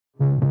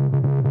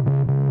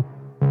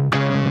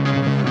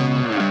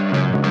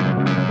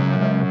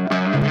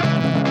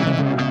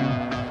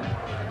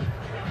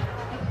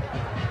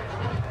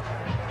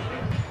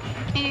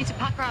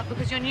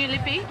Because your new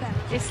lippy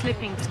is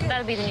slipping.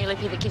 That'll be the new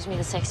lippy that gives me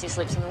the sexiest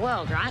lips in the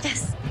world, right?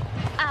 Yes.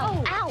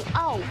 Ow, ow,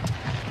 ow.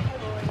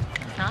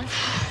 Nice.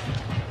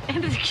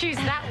 And excuse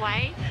that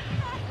way.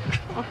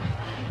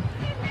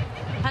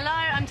 Hello,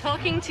 I'm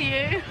talking to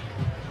you.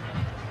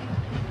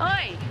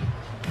 Oi.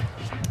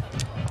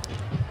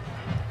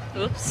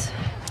 Oops.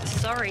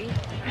 Sorry.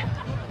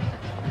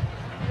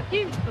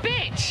 You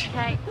bitch.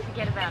 Okay,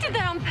 forget about You it. did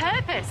that on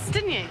purpose,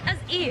 didn't you? As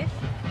if.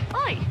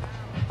 Oi.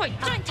 Wait,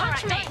 don't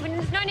touch me.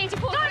 There's no need to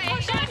pull Don't me.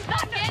 push that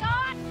button.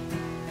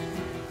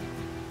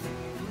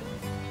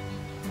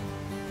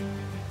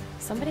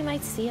 Somebody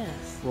might see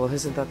us. Well,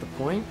 isn't that the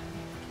point?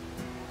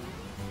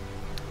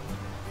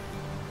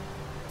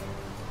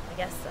 I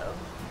guess so.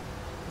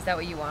 Is that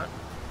what you want?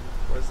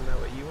 Wasn't that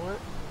what you want?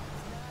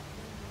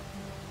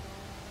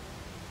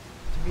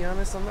 To be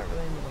honest, I'm not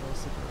really into the whole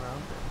sleeping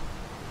around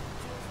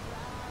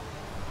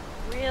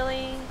thing.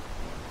 Really?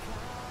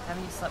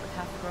 Haven't you slept with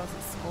half the girls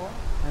at school?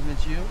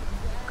 Haven't you?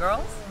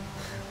 Girls?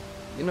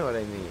 You know what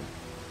I mean.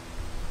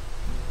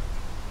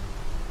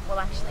 Well,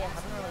 actually, I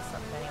haven't really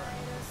slept with anyone.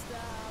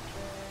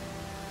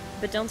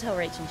 But don't tell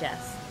Rach and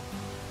Jess.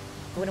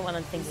 I wouldn't want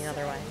them thinking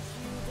otherwise.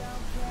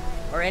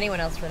 Or anyone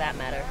else for that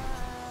matter.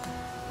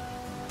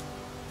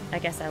 I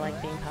guess I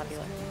like being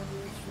popular.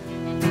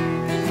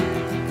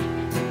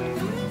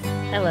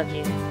 I love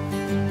you.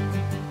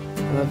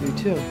 I love you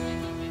too.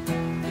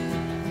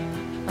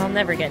 I'll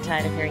never get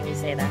tired of hearing you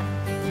say that.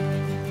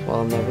 Well,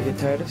 I'll never get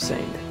tired of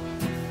saying it.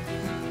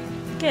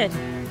 Good.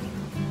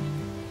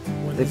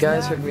 The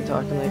guys heard me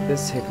talking like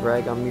this, he'd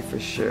rag on me for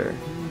sure.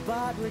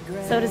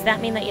 So does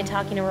that mean that you're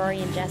talking to Rory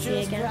and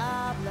Jesse again?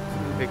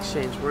 We've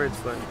exchanged words,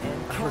 but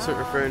I wasn't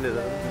referring to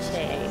them.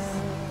 Chase.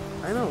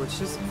 I know, it's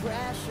just...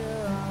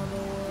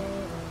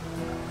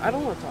 I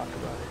don't want to talk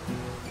about it.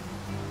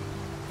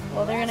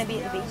 Well, they're gonna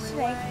be at the beach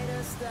today.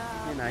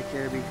 And I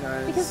care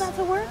because... Because that's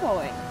where we're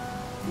going.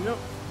 You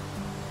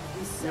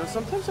know,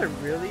 sometimes I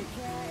really...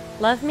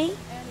 Love me?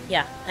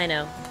 Yeah, I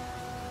know.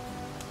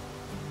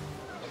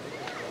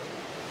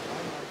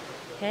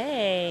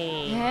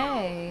 Hey.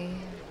 Hey.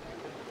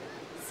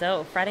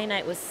 So, Friday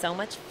night was so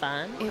much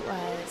fun. It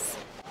was.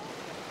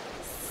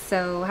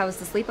 So, how was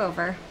the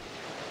sleepover?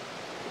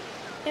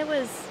 It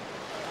was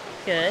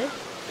good.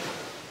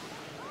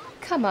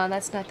 Come on,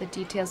 that's not the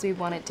details we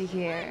wanted to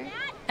hear.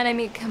 And I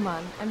mean, come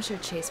on, I'm sure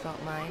Chase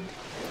won't mind.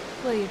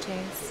 Will you,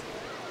 Chase?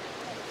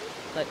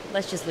 Look,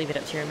 let's just leave it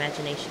up to your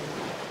imagination.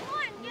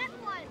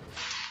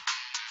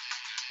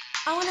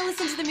 I want to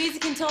listen to the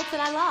music and talk that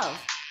I love.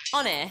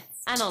 On air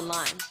and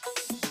online.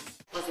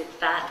 Was it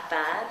that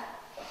bad?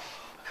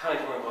 I can't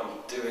even remember why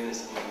I'm doing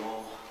this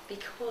anymore.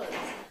 Because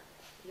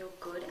you're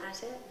good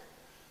at it?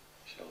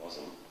 Sure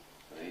wasn't,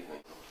 believe me.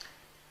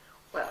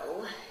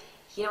 Well,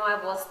 you know,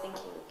 I was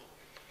thinking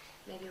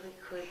maybe we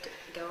could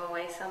go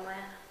away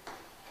somewhere.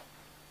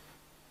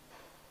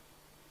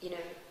 You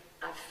know,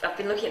 I've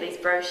been looking at these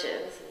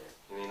brochures.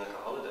 You mean like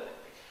a holiday?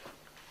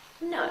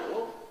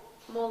 No,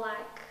 more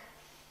like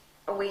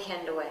a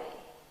weekend away.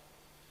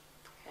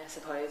 I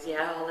suppose,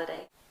 yeah, a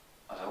holiday.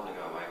 I don't want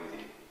to go away with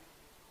you.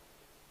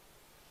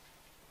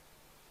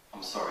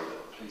 I'm sorry,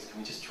 but please, can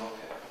we just drop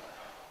it?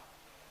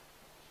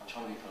 I'm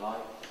trying to be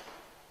polite.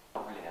 I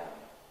really am.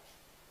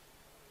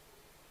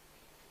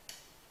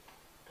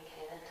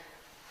 Okay then.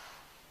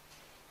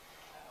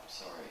 I'm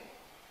sorry.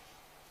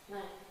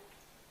 No,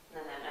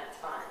 it's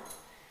fine.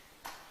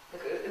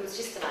 Look, it was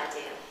just an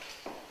idea.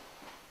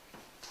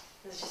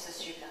 It was just a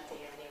stupid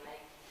idea anyway.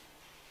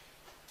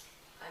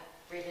 I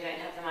really don't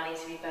have the money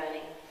to be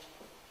burning.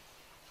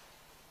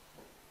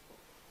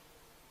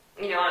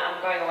 You know,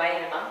 I'm going away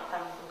in a month.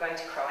 I'm going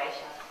to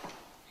Croatia.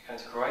 You're going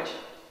to Croatia?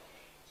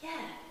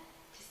 Yeah,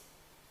 just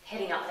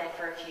heading up there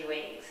for a few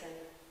weeks and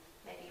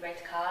maybe rent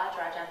a car,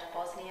 drive down to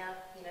Bosnia,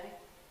 you know.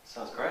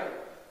 Sounds great.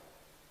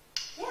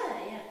 Yeah.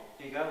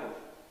 Who are you going with?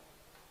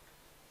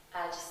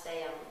 Just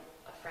a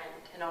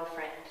friend, an old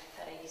friend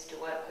that I used to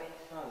work with.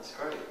 Oh, that's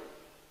great.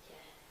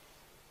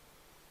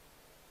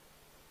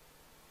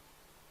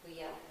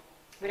 Yeah.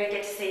 We don't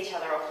get to see each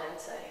other often,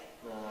 so...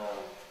 No,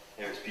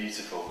 yeah, it's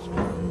beautiful.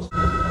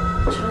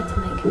 I tried to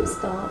make him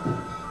stop.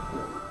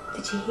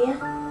 Did you hear?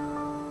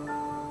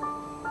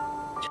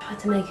 I tried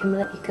to make him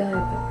let you go,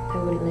 but they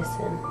wouldn't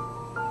listen.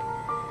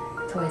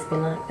 It's always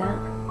been like that.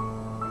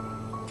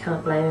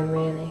 Can't blame him,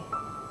 really.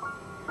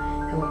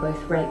 They were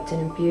both raped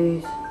and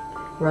abused.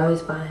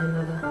 Rose by her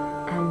mother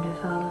and her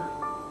father.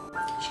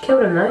 She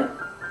killed him, though.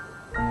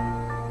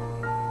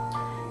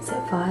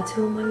 Set fire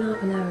to him one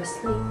night when they were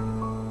asleep.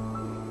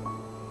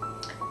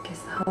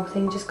 Guess the whole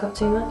thing just got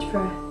too much for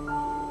her.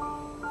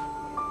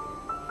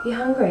 You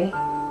hungry?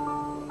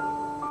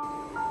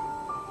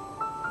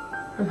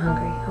 I'm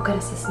hungry. I'll get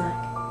us a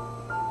snack.